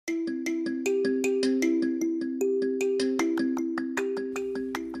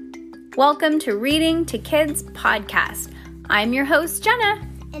Welcome to Reading to Kids podcast. I'm your host, Jenna.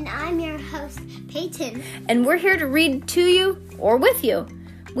 And I'm your host, Peyton. And we're here to read to you or with you.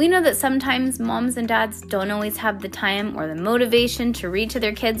 We know that sometimes moms and dads don't always have the time or the motivation to read to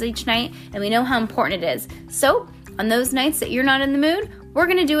their kids each night, and we know how important it is. So, on those nights that you're not in the mood, we're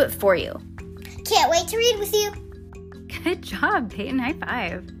going to do it for you. Can't wait to read with you. Good job, Peyton. High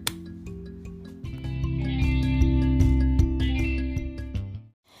five.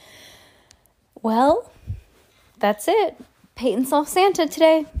 Well, that's it. Peyton saw Santa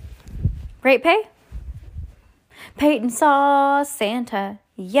today. Right, Pey? Peyton saw Santa.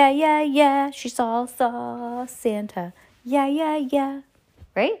 Yeah, yeah, yeah. She saw Santa. Yeah, yeah, yeah.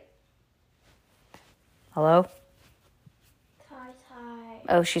 Right? Hello? Tie.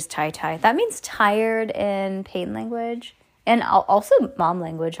 Oh, she's tie. That means tired in Peyton language. And also mom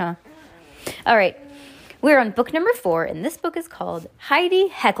language, huh? All right. We're on book number 4, and this book is called Heidi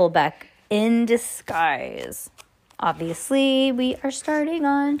Heckelbeck in Disguise. Obviously, we are starting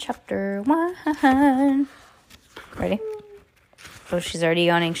on chapter 1. Ready? Oh, she's already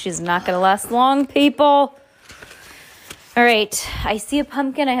yawning. She's not going to last long, people. All right. I see a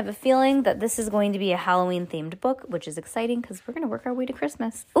pumpkin. I have a feeling that this is going to be a Halloween-themed book, which is exciting because we're going to work our way to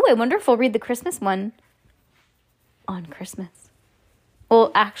Christmas. Oh, I wonder if we'll read the Christmas one on Christmas.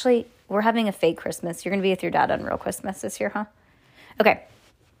 Well, actually, we're having a fake Christmas. You're going to be with your dad on real Christmas this year, huh? Okay.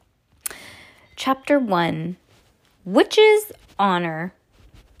 Chapter 1. Witches honor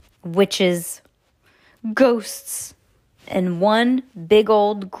witches, ghosts, and one big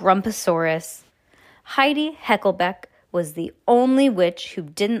old Grumposaurus. Heidi Heckelbeck was the only witch who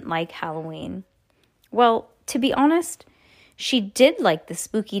didn't like Halloween. Well, to be honest, she did like the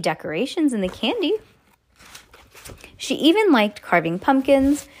spooky decorations and the candy. She even liked carving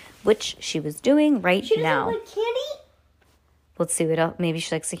pumpkins, which she was doing right now. She doesn't like candy? Let's see what else. Maybe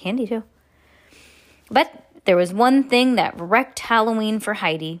she likes the candy too. But there was one thing that wrecked Halloween for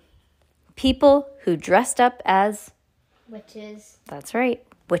Heidi. People who dressed up as... Witches. That's right,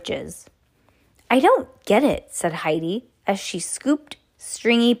 witches. I don't get it, said Heidi as she scooped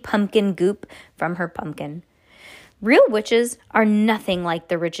stringy pumpkin goop from her pumpkin. Real witches are nothing like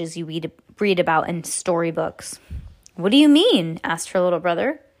the witches you read about in storybooks. What do you mean? Asked her little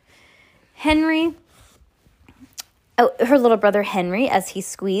brother. Her little brother Henry, as he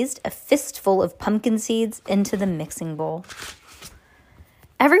squeezed a fistful of pumpkin seeds into the mixing bowl.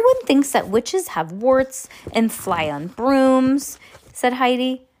 Everyone thinks that witches have warts and fly on brooms, said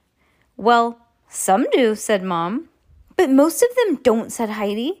Heidi. Well, some do, said Mom. But most of them don't, said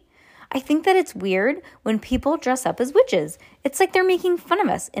Heidi. I think that it's weird when people dress up as witches. It's like they're making fun of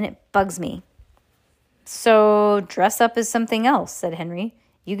us, and it bugs me. So dress up as something else, said Henry.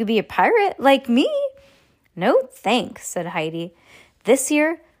 You could be a pirate like me. No, thanks, said Heidi. This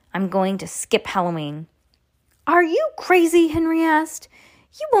year, I'm going to skip Halloween. Are you crazy? Henry asked.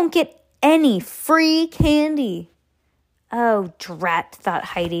 You won't get any free candy. Oh, drat, thought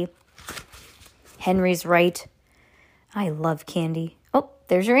Heidi. Henry's right. I love candy. Oh,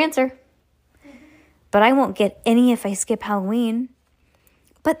 there's your answer. But I won't get any if I skip Halloween.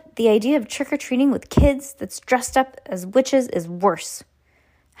 But the idea of trick-or-treating with kids that's dressed up as witches is worse.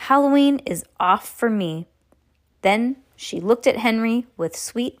 Halloween is off for me. Then she looked at Henry with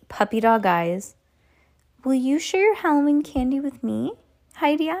sweet puppy dog eyes. Will you share your Halloween candy with me?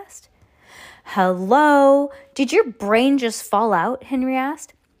 Heidi asked. Hello? Did your brain just fall out? Henry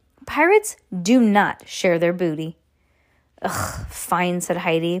asked. Pirates do not share their booty. Ugh, fine, said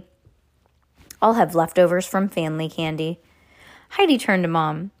Heidi. I'll have leftovers from family candy. Heidi turned to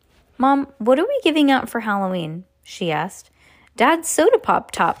Mom. Mom, what are we giving out for Halloween? She asked. Dad's soda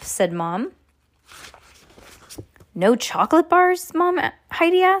pop tops, said Mom. No chocolate bars,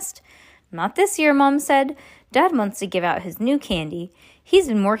 Heidi asked. Not this year, Mom said. Dad wants to give out his new candy. He's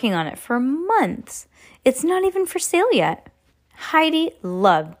been working on it for months. It's not even for sale yet. Heidi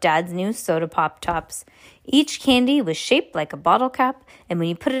loved Dad's new soda pop tops. Each candy was shaped like a bottle cap, and when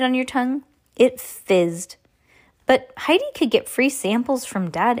you put it on your tongue, it fizzed. But Heidi could get free samples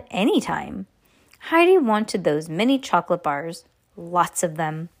from Dad anytime. Heidi wanted those mini chocolate bars. Lots of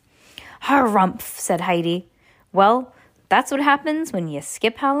them. Harumph, said Heidi. Well, that's what happens when you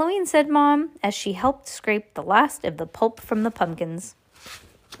skip Halloween, said Mom, as she helped scrape the last of the pulp from the pumpkins.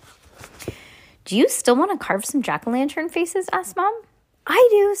 Do you still want to carve some jack-o'-lantern faces? Asked Mom. I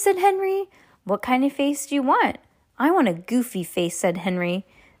do, said Henry. What kind of face do you want? I want a goofy face, said Henry.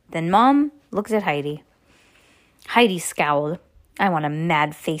 Then Mom looked at Heidi. Heidi scowled. I want a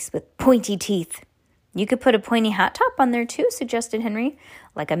mad face with pointy teeth. You could put a pointy hat top on there too, suggested Henry,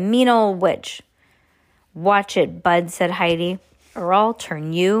 like a mean old witch. Watch it, bud, said Heidi, or I'll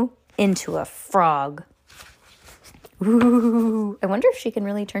turn you into a frog. Ooh, I wonder if she can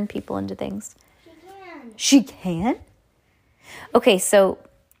really turn people into things. She can? Okay, so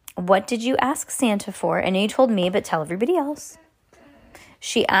what did you ask Santa for? I know you told me, but tell everybody else.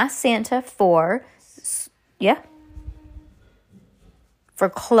 She asked Santa for, for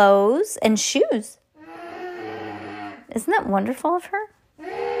clothes and shoes. Isn't that wonderful of her?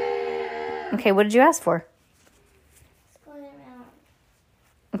 Okay, what did you ask for?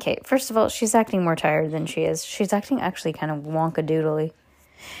 Okay, first of all, she's acting more tired than she is. She's acting actually kind of wonkadoodly.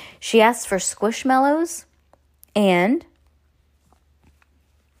 She asked for Squishmallows and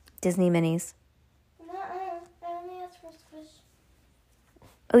Disney minis. No, I only asked for Squish.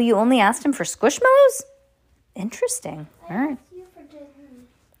 Oh, you only asked him for Squishmallows? Interesting. All right. asked you for Disney.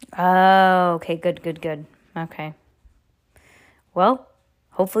 Oh, okay, good. Okay. Well,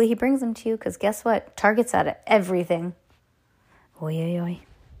 hopefully he brings them to you, because guess what? Target's out of everything. Oy, oy, oy.